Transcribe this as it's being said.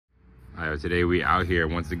Alright, today we out here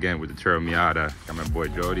once again with the Turbo Miata. Got my boy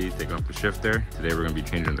Jody taking up the shifter. Today we're gonna be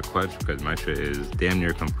changing the clutch because my shit is damn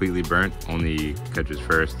near completely burnt. Only catches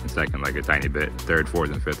first and second like a tiny bit. Third,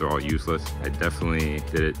 fourth, and fifth are all useless. I definitely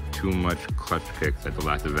did it too much clutch kicks at the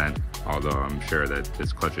last event. Although I'm sure that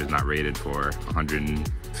this clutch is not rated for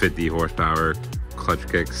 150 horsepower clutch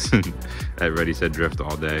kicks at Ready Set Drift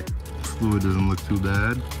all day. Fluid doesn't look too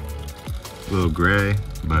bad. A little gray,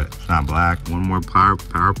 but it's not black. One more power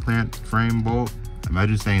plant frame bolt.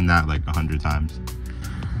 Imagine saying that like 100 times.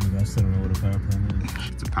 I still don't know what a power plant is.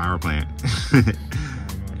 It's a power plant.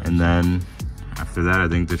 And then after that, I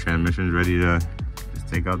think the transmission is ready to just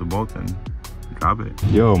take out the bolt and drop it.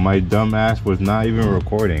 Yo, my dumb ass was not even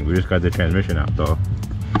recording. We just got the transmission out though.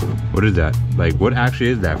 What is that? Like, what actually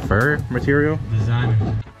is that? Fur material?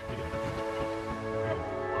 Designer.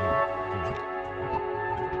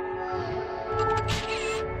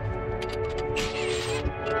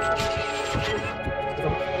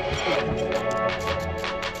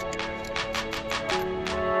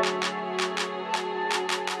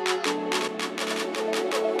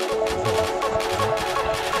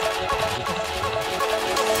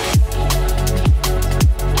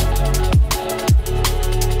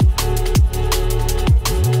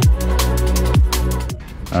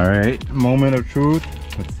 All right, moment of truth.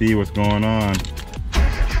 Let's see what's going on.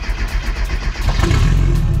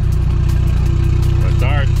 Let's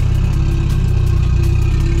start.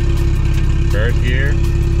 First gear.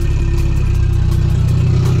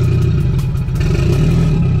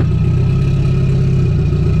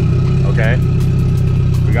 Okay,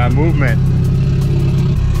 we got movement.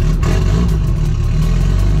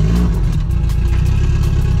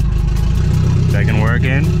 Second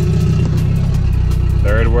working.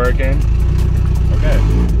 Third working. Okay.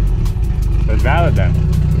 That's valid then.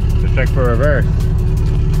 Let's check for reverse.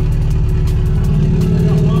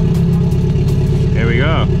 Here we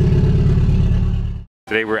go.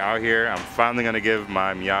 Today we're out here. I'm finally gonna give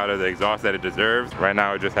my Miata the exhaust that it deserves. Right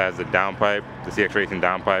now it just has the downpipe, the CX Racing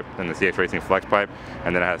downpipe, and the CX Racing flex pipe,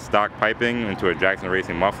 and then it has stock piping into a Jackson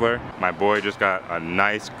Racing muffler. My boy just got a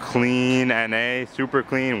nice clean NA, super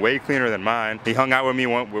clean, way cleaner than mine. He hung out with me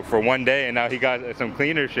for one day and now he got some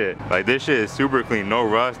cleaner shit. Like, this shit is super clean, no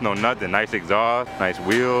rust, no nothing. Nice exhaust, nice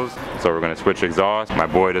wheels. So we're gonna switch exhaust. My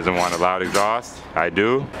boy doesn't want a loud exhaust. I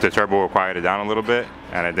do. The turbo will quiet it down a little bit,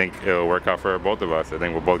 and I think it'll work out for both of us. I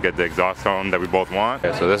think we'll both get the exhaust tone that we both want.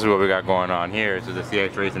 Yeah, so this is what we got going on here. This is the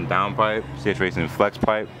CX Racing downpipe, CX Racing flex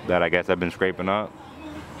pipe that I guess I've been scraping up.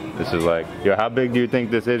 This is like, yo, how big do you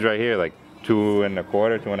think this is right here? Like 2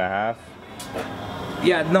 1/4, 2 1/2?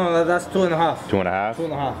 Yeah, no, that's 2.5. 2 1/2? 2.5.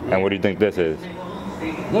 Yeah. And what do you think this is?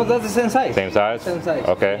 No, that's the same size. Same size? Same size.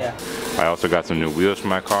 Okay. Yeah. I also got some new wheels for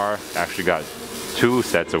my car. Actually got 2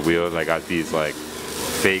 sets of wheels. I got these like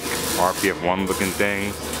fake RPF1 looking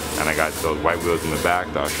things, and I got those white wheels in the back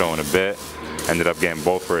that I'll show in a bit. Ended up getting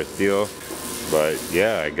both for a steal. But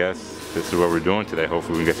yeah, I guess this is what we're doing today.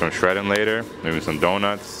 Hopefully we can get some shredding later, maybe some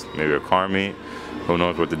donuts, maybe a car meet. Who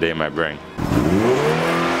knows what the day might bring.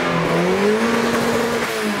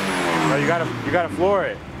 Oh, you gotta floor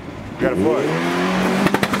it. You gotta floor it.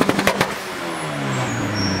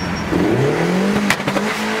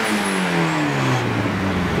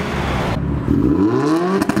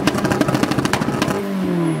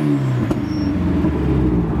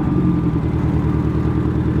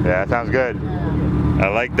 Yeah, that sounds good. I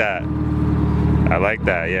like that. I like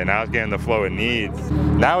that. Yeah, now it's getting the flow it needs.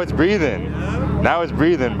 Now it's breathing. Now it's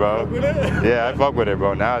breathing, bro. Yeah, I fuck with it,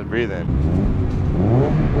 bro. Now it's breathing.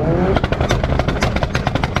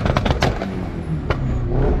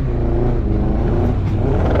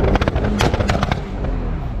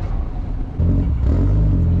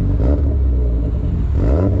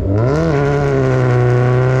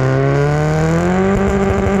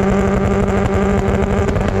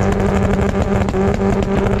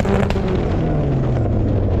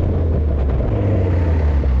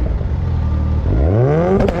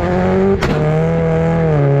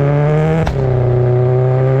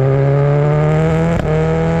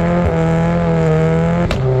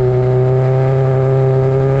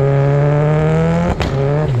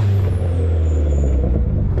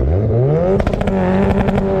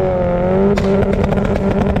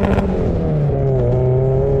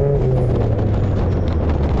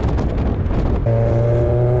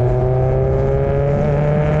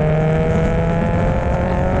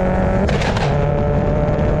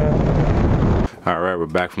 we're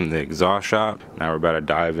back from the exhaust shop. Now we're about to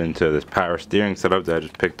dive into this power steering setup that I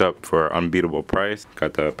just picked up for an unbeatable price.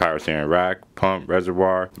 Got the power steering rack, pump,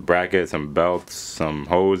 reservoir, bracket, some belts, some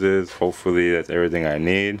hoses. Hopefully that's everything I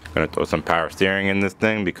need. I'm gonna throw some power steering in this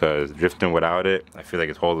thing because drifting without it, I feel like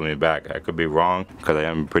it's holding me back. I could be wrong because I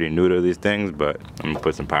am pretty new to these things, but I'm gonna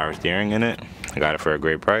put some power steering in it. I got it for a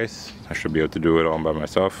great price. I should be able to do it all by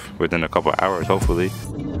myself within a couple hours, hopefully.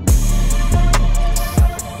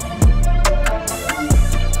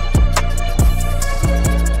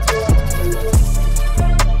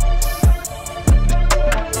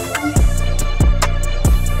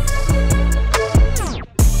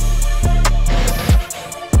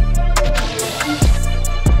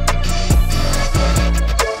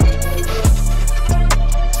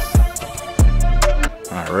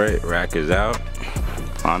 Alright, rack is out.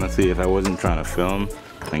 Honestly, if I wasn't trying to film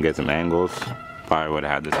and get some angles, probably would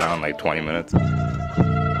have had this out in like 20 minutes.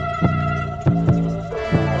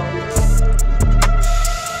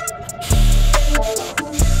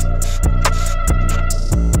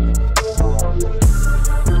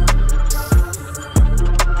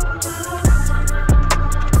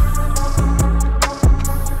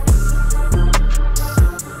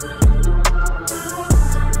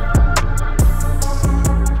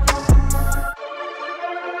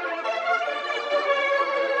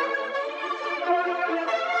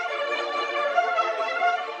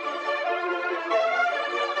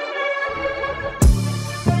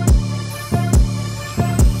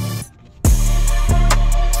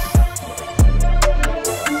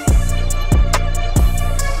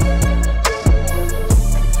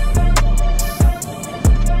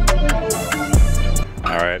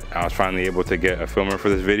 I was finally able to get a filmer for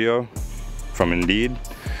this video from Indeed.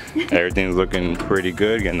 Everything's looking pretty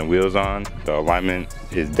good, getting the wheels on. The alignment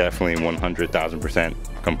is definitely 100,000%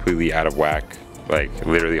 completely out of whack. Like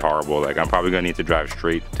literally horrible. Like I'm probably gonna need to drive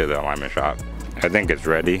straight to the alignment shop. I think it's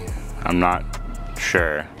ready. I'm not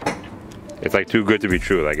sure. It's like too good to be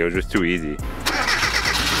true. Like it was just too easy.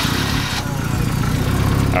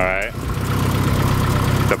 All right.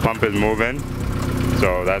 The pump is moving,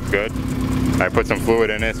 so that's good. I put some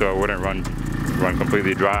fluid in it so it wouldn't run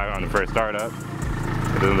completely dry on the first startup.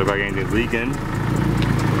 It doesn't look like anything's leaking.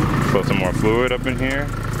 Put some more fluid up in here.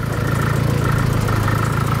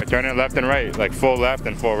 I turn it left and right, like full left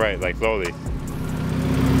and full right, like slowly.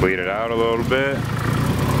 Bleed it out a little bit.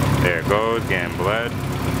 There it goes, getting bled.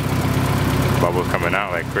 Bubbles coming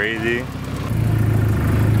out like crazy.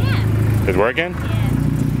 Yeah. It's working?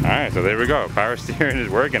 Yeah. Alright, so there we go. Power steering is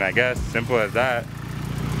working, I guess. Simple as that.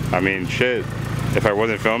 I mean, shit, if I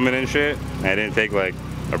wasn't filming and shit, and I didn't take like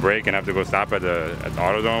a break and have to go stop at the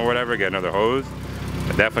AutoZone or whatever, get another hose, I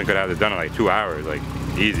definitely could have this done in like 2 hours, like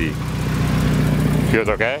easy. Feels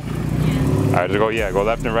okay? Yeah. All right, just go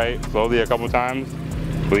left and right slowly a couple times,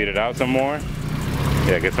 bleed it out some more.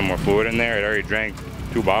 Yeah, get some more fluid in there. It already drank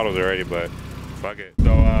 2 bottles already, but fuck it.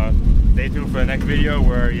 So stay tuned for the next video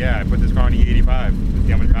where, yeah, I put this car on the E85.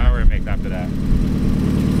 See how much power it makes after that.